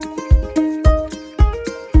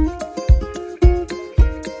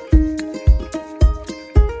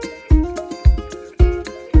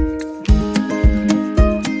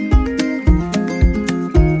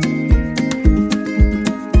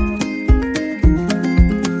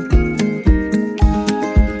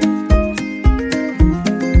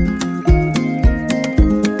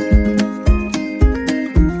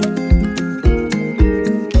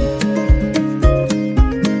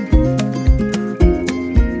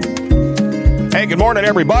Hey, good morning,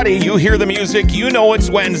 everybody. You hear the music. You know it's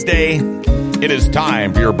Wednesday. It is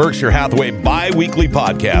time for your Berkshire Hathaway bi-weekly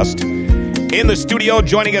podcast. In the studio,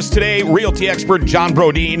 joining us today, realty expert John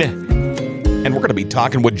Brodeen. And we're going to be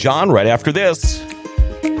talking with John right after this.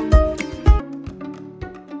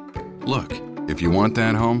 Look, if you want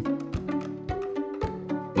that home,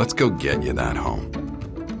 let's go get you that home.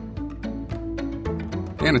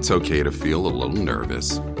 And it's okay to feel a little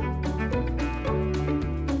nervous.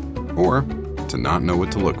 Or to not know what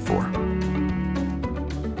to look for.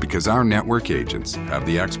 Because our network agents have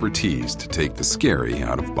the expertise to take the scary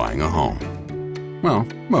out of buying a home. Well,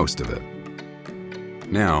 most of it.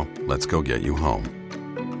 Now, let's go get you home.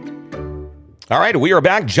 All right, we are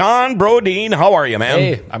back. John Brodeen, how are you, man?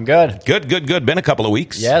 Hey, I'm good. Good. Been a couple of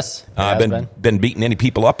weeks. Yes, been beating any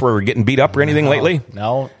people up or getting beat up or anything lately?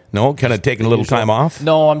 No, kind of taking a little time off?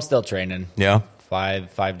 No, I'm still training. Yeah.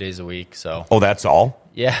 Five days a week, so. Oh, that's all?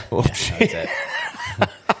 Yeah, Oh, that's it.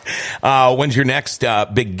 When's your next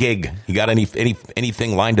big gig? You got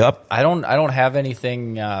anything lined up? I don't have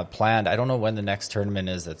anything planned. I don't know when the next tournament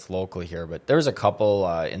is that's local here, but there was a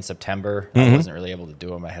couple in September. I wasn't really able to do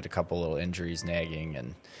them. I had a couple little injuries nagging,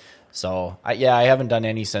 and so I haven't done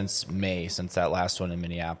any since May, since that last one in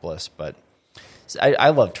Minneapolis. But I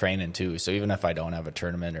love training too. So even if I don't have a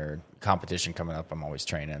tournament or competition coming up, I'm always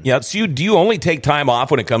training. Yeah. So do you only take time off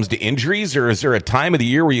when it comes to injuries, or is there a time of the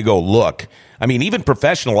year where you go, look, I mean, even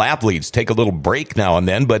professional athletes take a little break now and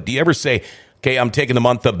then, but do you ever say, okay, I'm taking the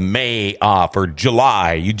month of May off or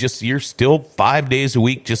July? You're still 5 days a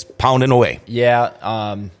week just pounding away. Yeah.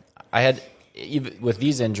 I had, even with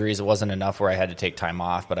these injuries, it wasn't enough where I had to take time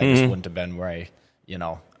off, but I just wouldn't have been where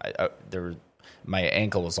my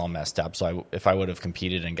ankle was all messed up. So if I would have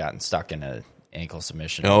competed and gotten stuck in an ankle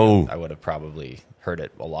submission, I would have probably hurt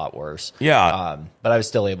it a lot worse. Yeah. But I was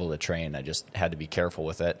still able to train. I just had to be careful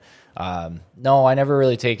with it. No, I never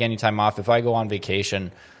really take any time off. If I go on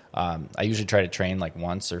vacation, I usually try to train like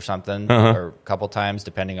once or something or a couple times,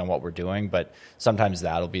 depending on what we're doing. But sometimes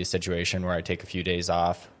that'll be a situation where I take a few days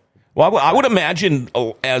off. Well, I would imagine,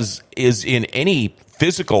 as is in any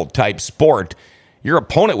physical type sport, your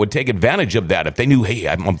opponent would take advantage of that if they knew, hey,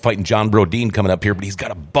 I'm fighting John Brodeen coming up here, but he's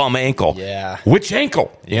got a bum ankle. Yeah. Which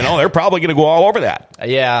ankle? You know, they're probably going to go all over that.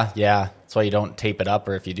 Yeah. That's why you don't tape it up,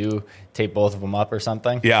 or if you do, tape both of them up or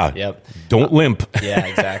something. Yeah. Yep. Don't limp. Yeah,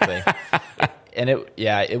 exactly. And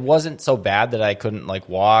it wasn't so bad that I couldn't like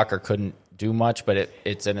walk or couldn't do much, but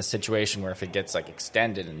it's in a situation where if it gets like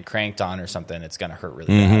extended and cranked on or something, it's going to hurt really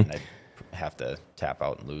bad, and I'd have to tap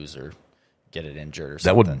out and lose or get it injured or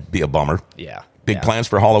something. That would be a bummer. Yeah. Big plans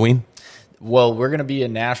for Halloween? Well, we're going to be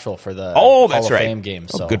in Nashville for the Hall of right. Fame game.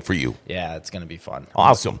 So good for you. Yeah, it's going to be fun.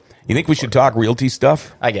 Awesome. You think we should talk realty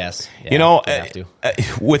stuff? I guess. Yeah, you know, have to.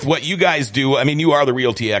 With what you guys do, I mean, you are the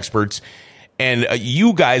realty experts, and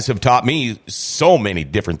you guys have taught me so many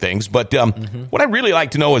different things. But what I really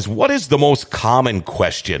like to know is, what is the most common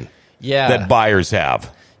question that buyers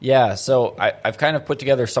have? Yeah, so I've kind of put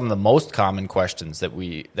together some of the most common questions that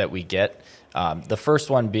we get. The first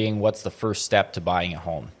one being, what's the first step to buying a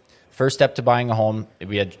home? First step to buying a home,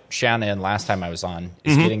 we had Shannon last time I was on,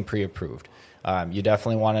 is getting pre-approved. You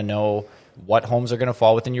definitely want to know what homes are going to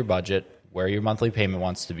fall within your budget, where your monthly payment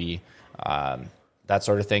wants to be, that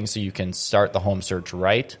sort of thing, so you can start the home search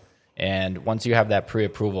right. And once you have that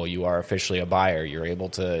pre-approval, you are officially a buyer. You're able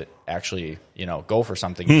to actually, go for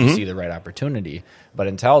something if you see the right opportunity. But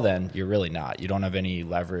until then, you're really not. You don't have any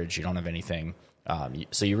leverage. You don't have anything.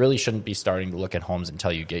 So you really shouldn't be starting to look at homes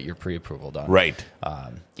until you get your pre-approval done. Right.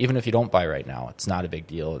 Even if you don't buy right now, it's not a big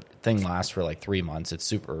deal. The thing lasts for like 3 months.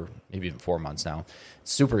 It's maybe even 4 months now.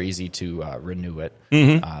 It's super easy to renew it.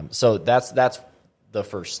 So that's the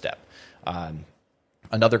first step.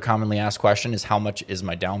 Another commonly asked question is, how much is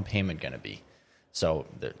my down payment going to be? So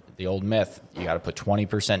the old myth, you got to put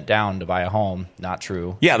 20% down to buy a home. Not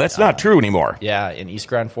true. Yeah, that's not true anymore. Yeah, in East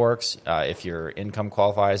Grand Forks, if your income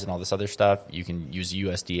qualifies and all this other stuff, you can use a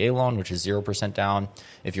USDA loan, which is 0% down.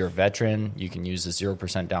 If you're a veteran, you can use a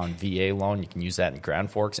 0% down VA loan. You can use that in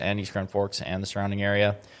Grand Forks and East Grand Forks and the surrounding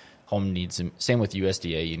area. Home needs, same with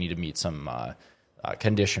USDA, you need to meet some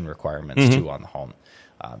condition requirements too on the home.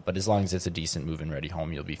 But as long as it's a decent move-in ready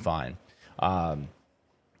home, you'll be fine.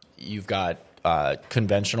 You've got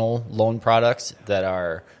conventional loan products that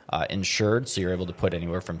are insured, so you're able to put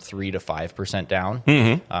anywhere from 3 to 5%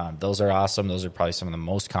 down. Those are awesome. Those are probably some of the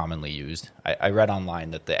most commonly used. I read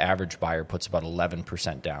online that the average buyer puts about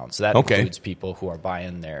 11% down. So that includes people who are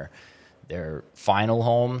buying their final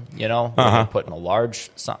home, where they're putting a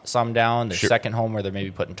large sum down, their second home where they're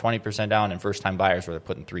maybe putting 20% down, and first-time buyers where they're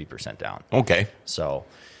putting 3% down. Okay. So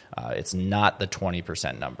it's not the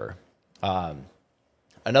 20% number.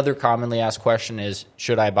 Another commonly asked question is,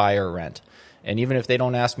 should I buy or rent? And even if they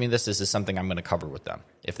don't ask me this is something I'm going to cover with them.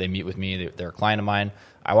 If they meet with me, they're a client of mine,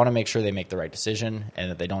 I want to make sure they make the right decision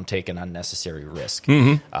and that they don't take an unnecessary risk.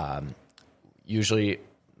 Usually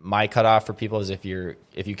my cutoff for people is if you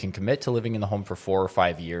can commit to living in the home for 4 or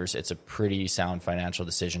 5 years, it's a pretty sound financial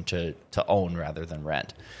decision to own rather than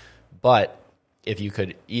rent. But if you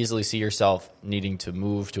could easily see yourself needing to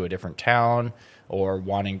move to a different town or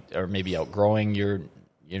maybe outgrowing your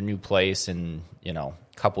new place in, a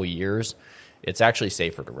couple years, it's actually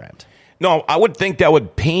safer to rent. No, I would think that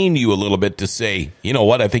would pain you a little bit to say, you know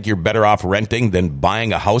what, I think you're better off renting than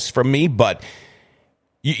buying a house from me, but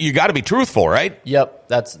you got to be truthful, right? Yep,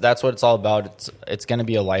 that's what it's all about. It's going to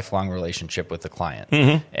be a lifelong relationship with the client.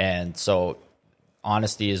 And so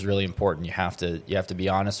honesty is really important. You have to be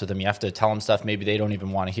honest with them. You have to tell them stuff maybe they don't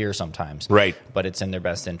even want to hear sometimes. Right. But it's in their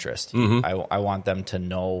best interest. I want them to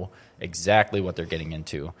know exactly what they're getting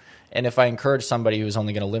into. And if I encourage somebody who's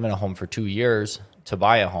only going to live in a home for 2 years to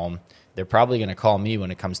buy a home, they're probably going to call me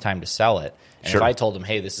when it comes time to sell it. And if I told them,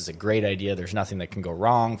 hey, this is a great idea, there's nothing that can go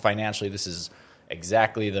wrong financially, this is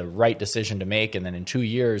exactly the right decision to make, and then in 2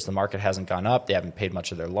 years the market hasn't gone up, they haven't paid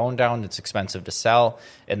much of their loan down, it's expensive to sell,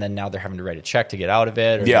 and then now they're having to write a check to get out of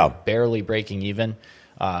it, or they're barely breaking even,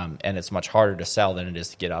 and it's much harder to sell than it is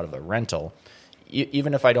to get out of a rental.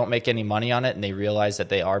 Even if I don't make any money on it and they realize that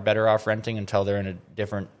they are better off renting until they're in a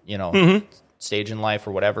different stage in life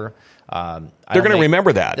or whatever, they're going to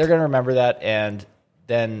remember that. They're going to remember that, and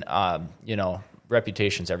then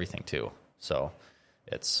reputation's everything too. So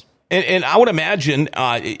it's... And I would imagine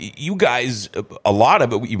you guys, a lot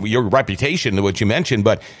of it, your reputation, what you mentioned,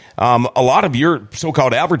 but a lot of your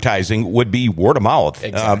so-called advertising would be word of mouth.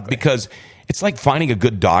 Exactly. Because it's like finding a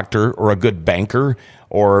good doctor or a good banker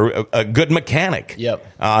or a good mechanic. Yep.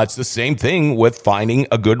 It's the same thing with finding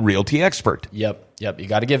a good realty expert. Yep. You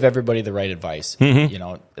got to give everybody the right advice.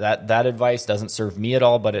 That advice doesn't serve me at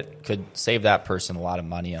all, but it could save that person a lot of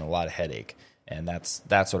money and a lot of headache. And that's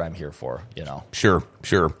what I'm here for, Sure.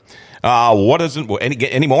 What isn't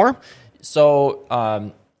any more?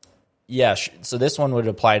 So, so this one would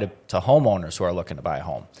apply to homeowners who are looking to buy a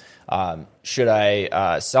home. Should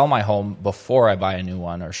I sell my home before I buy a new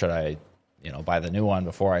one, or should I, buy the new one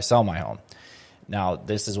before I sell my home? Now,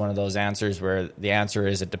 this is one of those answers where the answer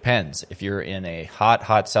is it depends. If you're in a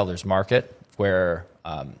hot seller's market where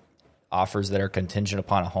offers that are contingent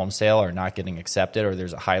upon a home sale are not getting accepted, or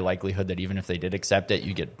there's a high likelihood that even if they did accept it,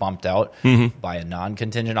 you get bumped out by a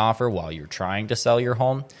non-contingent offer while you're trying to sell your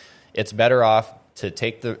home, it's better off to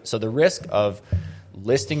take the risk of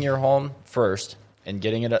listing your home first and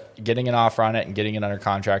getting an offer on it and getting it under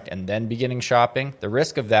contract and then beginning shopping. The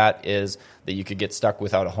risk of that is that you could get stuck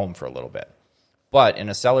without a home for a little bit. But in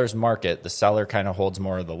a seller's market, the seller kind of holds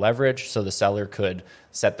more of the leverage, so the seller could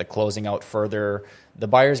set the closing out further. The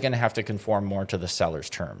buyer's going to have to conform more to the seller's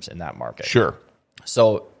terms in that market. Sure.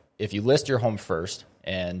 So if you list your home first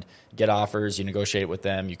and get offers, you negotiate with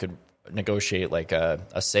them, you could negotiate like a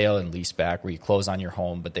sale and lease back where you close on your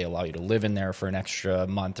home, but they allow you to live in there for an extra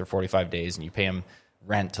month or 45 days, and you pay them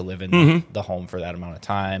rent to live in the home for that amount of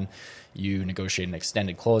time. You negotiate an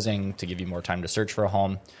extended closing to give you more time to search for a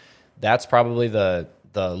home. That's probably the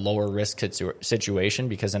lower risk situation,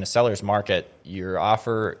 because in a seller's market, your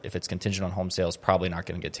offer, if it's contingent on home sales, probably not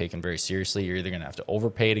going to get taken very seriously. You're either going to have to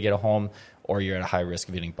overpay to get a home, or you're at a high risk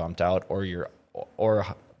of getting bumped out, or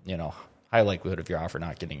high likelihood of your offer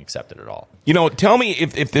not getting accepted at all. Tell me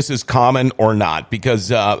if this is common or not, because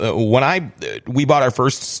when we bought our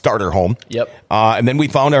first starter home, and then we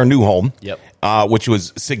found our new home, which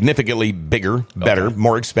was significantly bigger, better,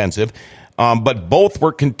 more expensive. But both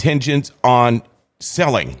were contingent on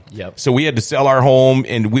selling. So we had to sell our home,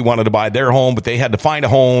 and we wanted to buy their home, but they had to find a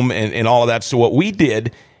home and all of that. So what we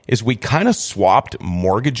did is we kind of swapped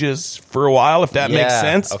mortgages for a while, if that makes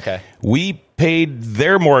sense. Okay. We paid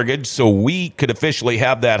their mortgage so we could officially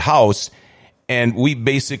have that house, and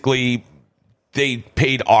they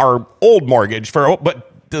paid our old mortgage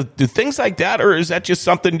but do things like that, or is that just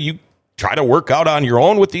something you try to work out on your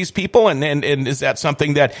own with these people? And is that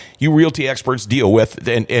something that you realty experts deal with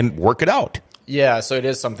and work it out? Yeah, so it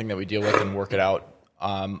is something that we deal with and work it out.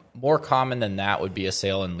 More common than that would be a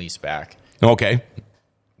sale and lease back. Okay.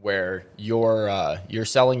 Where you're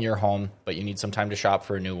selling your home, but you need some time to shop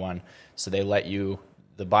for a new one. So they let you,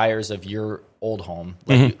 the buyers of your old home,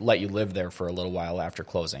 let you live there for a little while after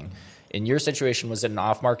closing. In your situation, was it an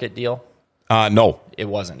off-market deal? No. It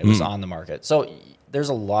wasn't. It was on the market. So there's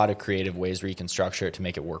a lot of creative ways where you can structure it to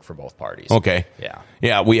make it work for both parties. Okay.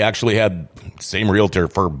 Yeah, we actually had same realtor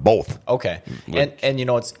for both. Okay. And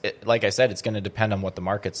like I said, it's going to depend on what the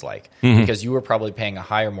market's like, because you were probably paying a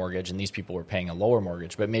higher mortgage and these people were paying a lower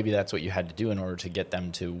mortgage, but maybe that's what you had to do in order to get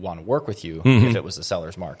them to want to work with you if it was the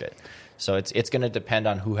seller's market. So it's going to depend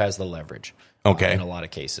on who has the leverage. Okay. In a lot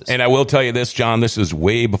of cases. And I will tell you this, John, this is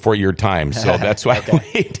way before your time, so that's why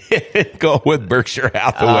we didn't go with Berkshire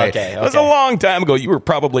Hathaway. Okay. It was a long time ago. You were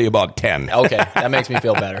probably about 10. Okay, that makes me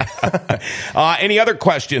feel better. Any other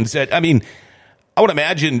questions? I would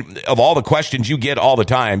imagine of all the questions you get all the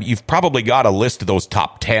time, you've probably got a list of those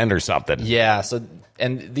top 10 or something. Yeah,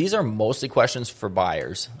 and these are mostly questions for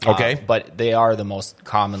buyers. Okay. But they are the most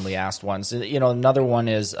commonly asked ones. Another one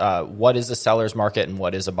is, what is a seller's market and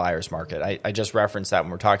what is a buyer's market? I just referenced that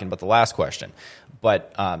when we're talking about the last question.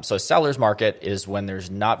 But so seller's market is when there's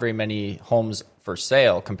not very many homes for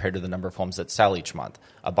sale compared to the number of homes that sell each month.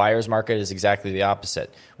 A buyer's market is exactly the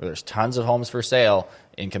opposite, where there's tons of homes for sale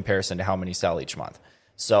in comparison to how many sell each month.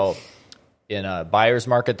 So in a buyer's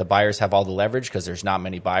market, the buyers have all the leverage because there's not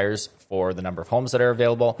many buyers for the number of homes that are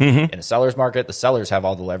available. In a seller's market, the sellers have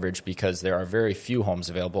all the leverage because there are very few homes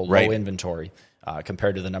available, low inventory,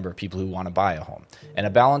 compared to the number of people who want to buy a home. And a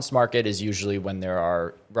balanced market is usually when there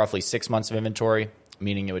are roughly 6 months of inventory,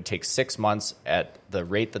 meaning it would take 6 months at the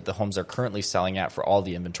rate that the homes are currently selling at for all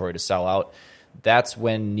the inventory to sell out. That's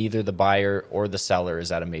when neither the buyer or the seller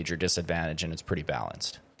is at a major disadvantage, and it's pretty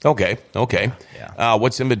balanced. Okay. Yeah.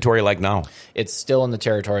 What's inventory like now? It's still in the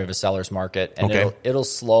territory of a seller's market, and it'll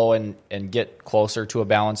slow and get closer to a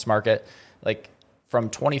balanced market. Like from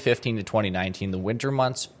 2015 to 2019, the winter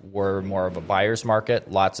months were more of a buyer's market,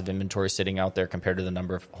 lots of inventory sitting out there compared to the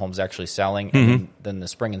number of homes actually selling. And then the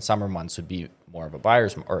spring and summer months would be more of a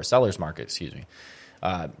buyer's or a seller's market, excuse me.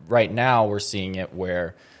 Right now, we're seeing it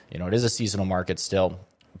where, it is a seasonal market still,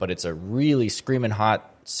 but it's a really screaming hot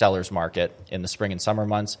seller's market in the spring and summer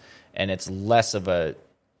months, and it's less of a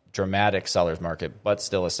dramatic seller's market, but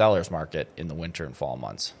still a seller's market in the winter and fall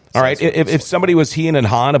months. So all right. If somebody was heeing and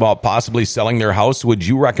hawing about possibly selling their house, would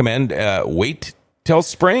you recommend wait till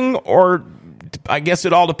spring? Or I guess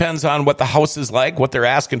it all depends on what the house is like, what they're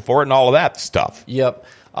asking for, and all of that stuff. Yep.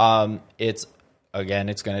 It's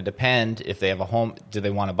going to depend if they have a home. Do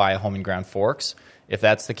they want to buy a home in Grand Forks? If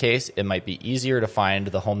that's the case, it might be easier to find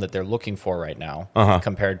the home that they're looking for right now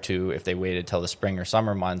compared to if they waited till the spring or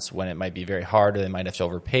summer months when it might be very hard, or they might have to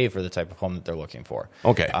overpay for the type of home that they're looking for.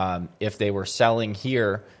 Okay. If they were selling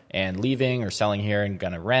here and leaving, or selling here and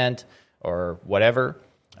going to rent or whatever,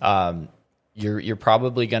 you're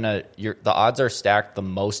probably the odds are stacked the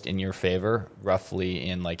most in your favor roughly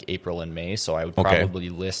in like April and May. So I would probably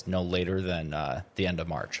list no later than the end of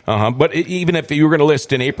March. But even if you were going to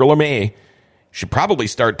list in April or May, you should probably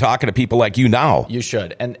start talking to people like you now. You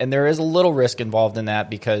should. And there is a little risk involved in that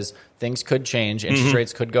because things could change. Interest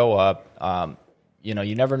rates could go up.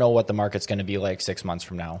 You never know what the market's going to be like 6 months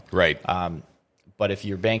from now. Right. But if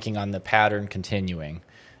you're banking on the pattern continuing,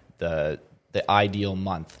 the ideal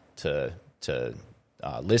month to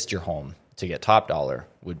list your home to get top dollar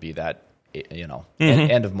would be that,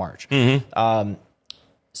 end of March.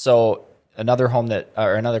 So another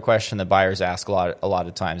question that buyers ask a lot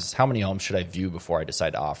of times is, how many homes should I view before I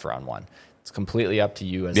decide to offer on one? It's completely up to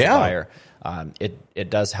you as the buyer. It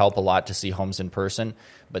does help a lot to see homes in person,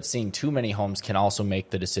 but seeing too many homes can also make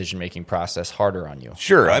the decision-making process harder on you.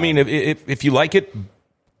 Sure. I mean, if you like it,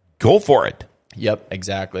 go for it. Yep,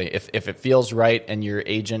 exactly. If it feels right and your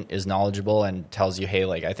agent is knowledgeable and tells you, hey,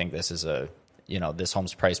 like, I think this is this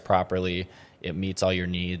home's priced properly, it meets all your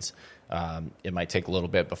needs. It might take a little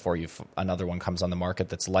bit before another one comes on the market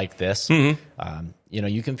that's like this. You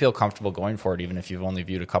can feel comfortable going for it even if you've only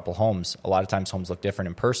viewed a couple homes. A lot of times homes look different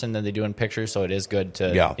in person than they do in pictures, so it is good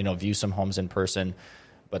to view some homes in person.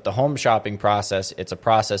 But the home shopping process, it's a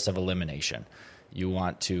process of elimination. You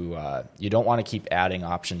don't want to keep adding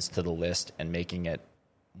options to the list and making it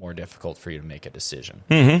more difficult for you to make a decision.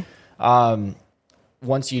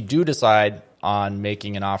 Once you do decide on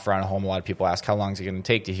making an offer on a home, a lot of people ask, how long is it going to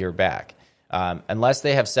take to hear back? Unless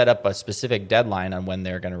they have set up a specific deadline on when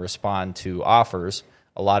they're going to respond to offers,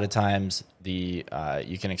 a lot of times you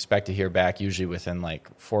can expect to hear back usually within like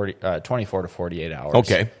 24 to 48 hours.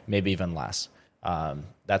 Okay. Maybe even less.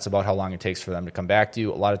 That's about how long it takes for them to come back to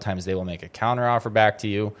you. A lot of times they will make a counter offer back to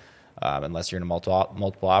you, unless you're in a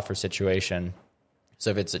multiple offer situation.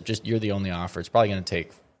 So if it's just you're the only offer, it's probably going to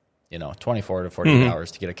take 24 to 48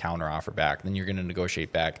 hours to get a counter offer back. Then you're going to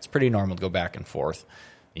negotiate back. It's pretty normal to go back and forth,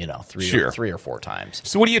 three or four times.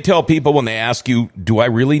 So what do you tell people when they ask you, do I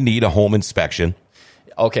really need a home inspection?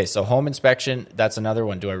 Okay, so home inspection, that's another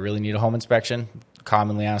one. Do I really need a home inspection?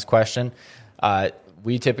 commonly asked question.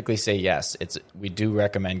 We typically say yes. We do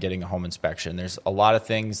recommend getting a home inspection. There's a lot of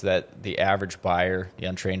things that the average buyer, the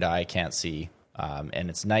untrained eye, can't see. And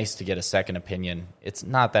it's nice to get a second opinion. It's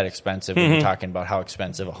not that expensive when you're talking about how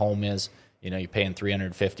expensive a home is. You're paying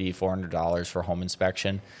 $350, $400 for a home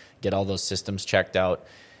inspection. Get all those systems checked out.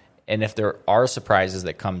 And if there are surprises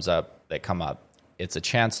that come up, it's a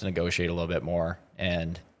chance to negotiate a little bit more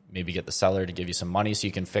and maybe get the seller to give you some money so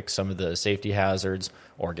you can fix some of the safety hazards,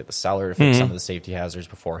 or get the seller to fix some of the safety hazards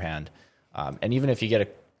beforehand. And even if you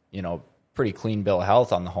get a pretty clean bill of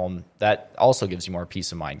health on the home, that also gives you more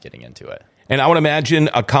peace of mind getting into it. And I would imagine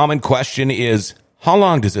a common question is, how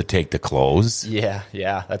long does it take to close? Yeah,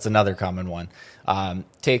 that's another common one.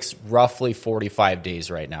 Takes roughly 45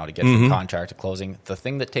 days right now to get from contract to closing. The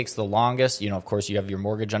thing that takes the longest, of course, you have your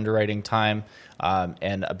mortgage underwriting time,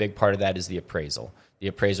 and a big part of that is the appraisal. The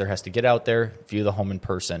appraiser has to get out there, view the home in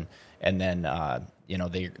person, and then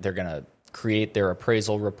they're going to create their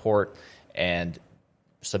appraisal report and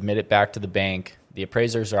submit it back to the bank. The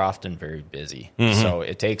appraisers are often very busy, so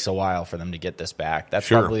it takes a while for them to get this back. That's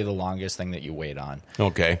probably the longest thing that you wait on.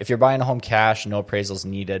 Okay. If you're buying a home cash, no appraisals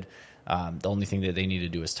needed. The only thing that they need to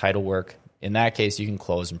do is title work. In that case, you can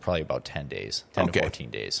close in probably about 10 days, 10 to 14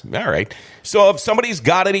 days. All right. So if somebody's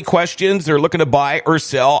got any questions, they're looking to buy or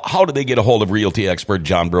sell, how do they get a hold of realty expert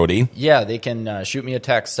John Brodin? Yeah, they can shoot me a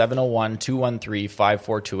text,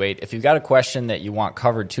 701-213-5428. If you've got a question that you want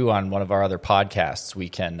covered, too, on one of our other podcasts, we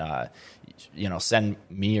can send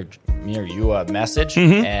me or you a message,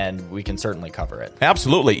 and we can certainly cover it.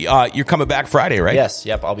 Absolutely. You're coming back Friday, right? Yes.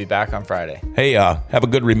 Yep. I'll be back on Friday. Hey, have a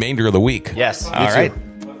good remainder of the week. Yes. All right.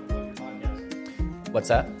 What's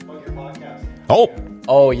that?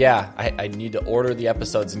 Oh yeah. I need to order the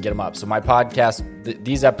episodes and get them up. So my podcast,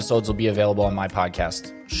 these episodes will be available on my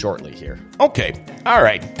podcast shortly here. Okay. All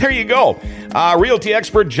right. There you go. Realty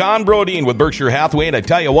expert John Brodin with Berkshire Hathaway. And I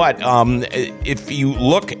tell you what, if you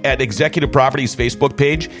look at Executive Properties Facebook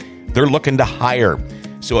page, they're looking to hire.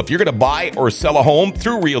 So if you're going to buy or sell a home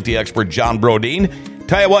through realty expert John Brodin,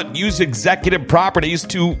 tell you what, use Executive Properties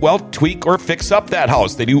to, tweak or fix up that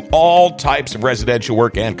house. They do all types of residential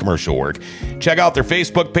work and commercial work. Check out their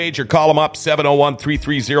Facebook page or call them up,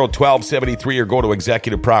 701-330-1273, or go to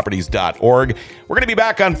executiveproperties.org. We're going to be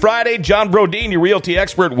back on Friday. John Brodin, your realty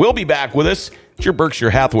expert, will be back with us. It's your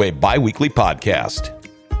Berkshire Hathaway biweekly podcast.